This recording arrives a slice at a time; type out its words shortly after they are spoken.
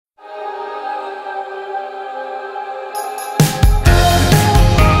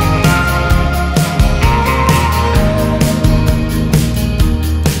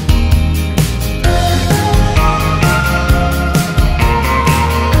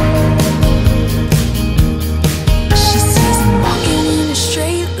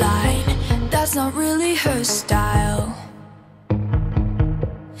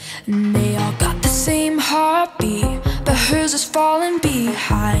falling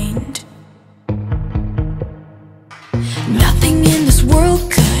behind. Nothing in this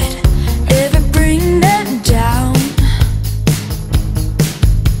world could ever bring them down.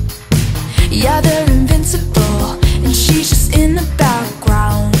 Yeah, they're invincible, and she's just in the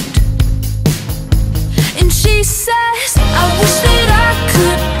background. And she says, I wish that I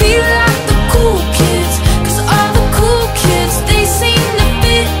could be like the cool kids, 'cause all the cool kids, they seem to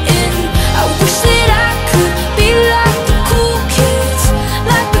fit in. I wish that I could be like the cool kids,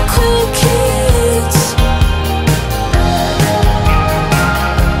 like the cool kids.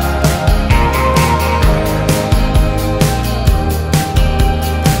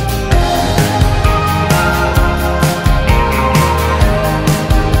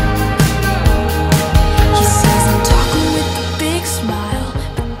 He says I'm talking with a big smile,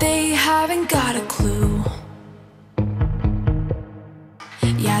 but they haven't got a clue.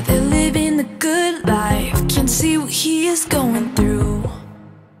 Yeah, they're living the good life, can't see what he is going through.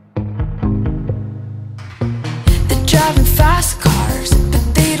 They're driving fast cars, but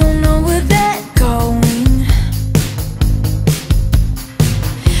they don't know where they're going.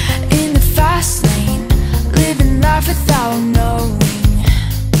 In the fast lane, living life without knowing.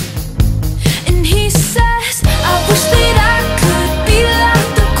 And he says, I wish that I could be like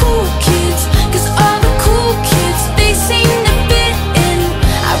the cool kids, 'cause all the cool kids, they seem to fit in.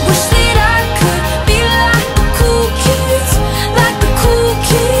 I wish that I could be like the cool kids, like the cool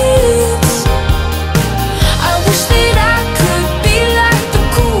kids. I wish that I could be like the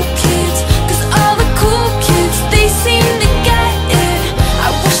cool kids, 'cause all the cool kids, they seem to get it. I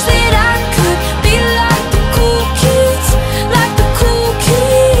wish that I could be like the cool kids, like the cool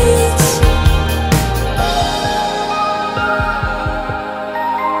kids.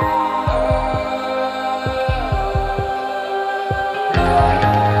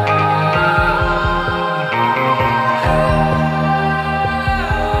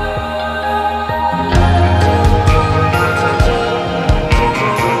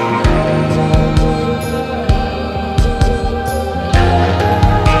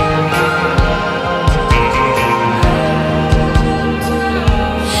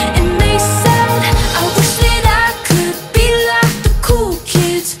 And they said, I wish that I could be like the cool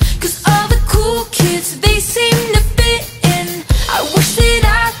kids, 'cause all the cool kids, they seem to fit in. I wish that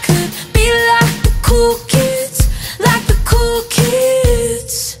I could be like the cool kids, like the cool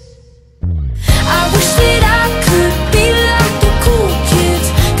kids. I wish that I could be like the cool kids,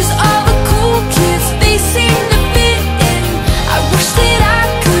 'cause all the cool kids, they seem to fit in. I wish that I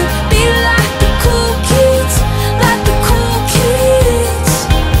could be like the cool kids, like the cool kids.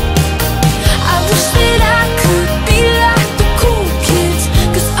 I wish that I could be like the cool kids,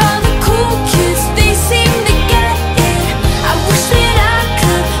 'cause all the cool kids, they seem to get it. I wish that I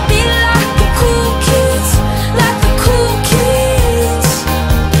could be like the cool kids, like the cool kids.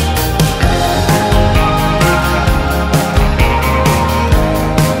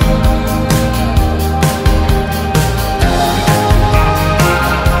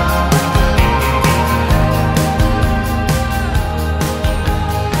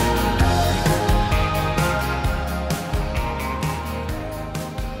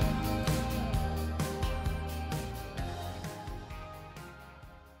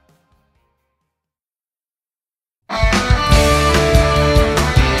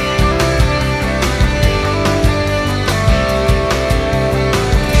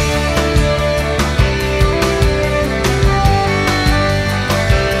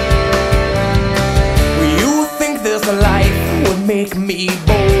 You think this life would make me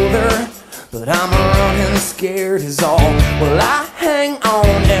bolder, but I'm running scared is all. Well, I hang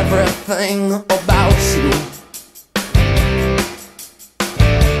on everything about you.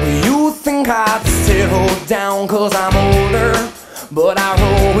 You think I'd settle down 'cause I'm older, but I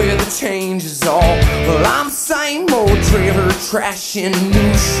roll with the change is all. Well, I'm same old trailer trash in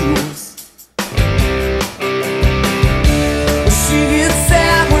new shoes. She gets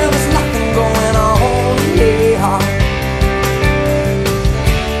sad when there's nothing going on, yeah.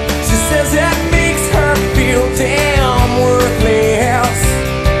 She says that makes her feel damn worthless.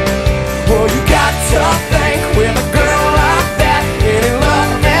 Well, you got to think with a girl like that, any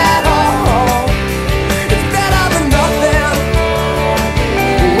love at all, it's better than nothing.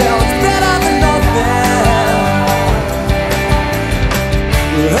 Well, it's better than nothing.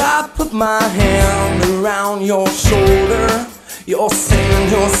 Well, I put my hand around your shoulder. You're saying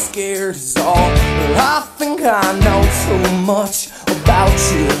you're scared is all. But I think I know too much about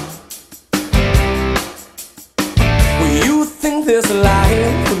you. Well, you think this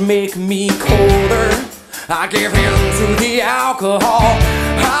life would make me colder. I give in to the alcohol.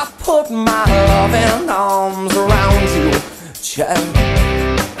 I put my loving arms around you. child.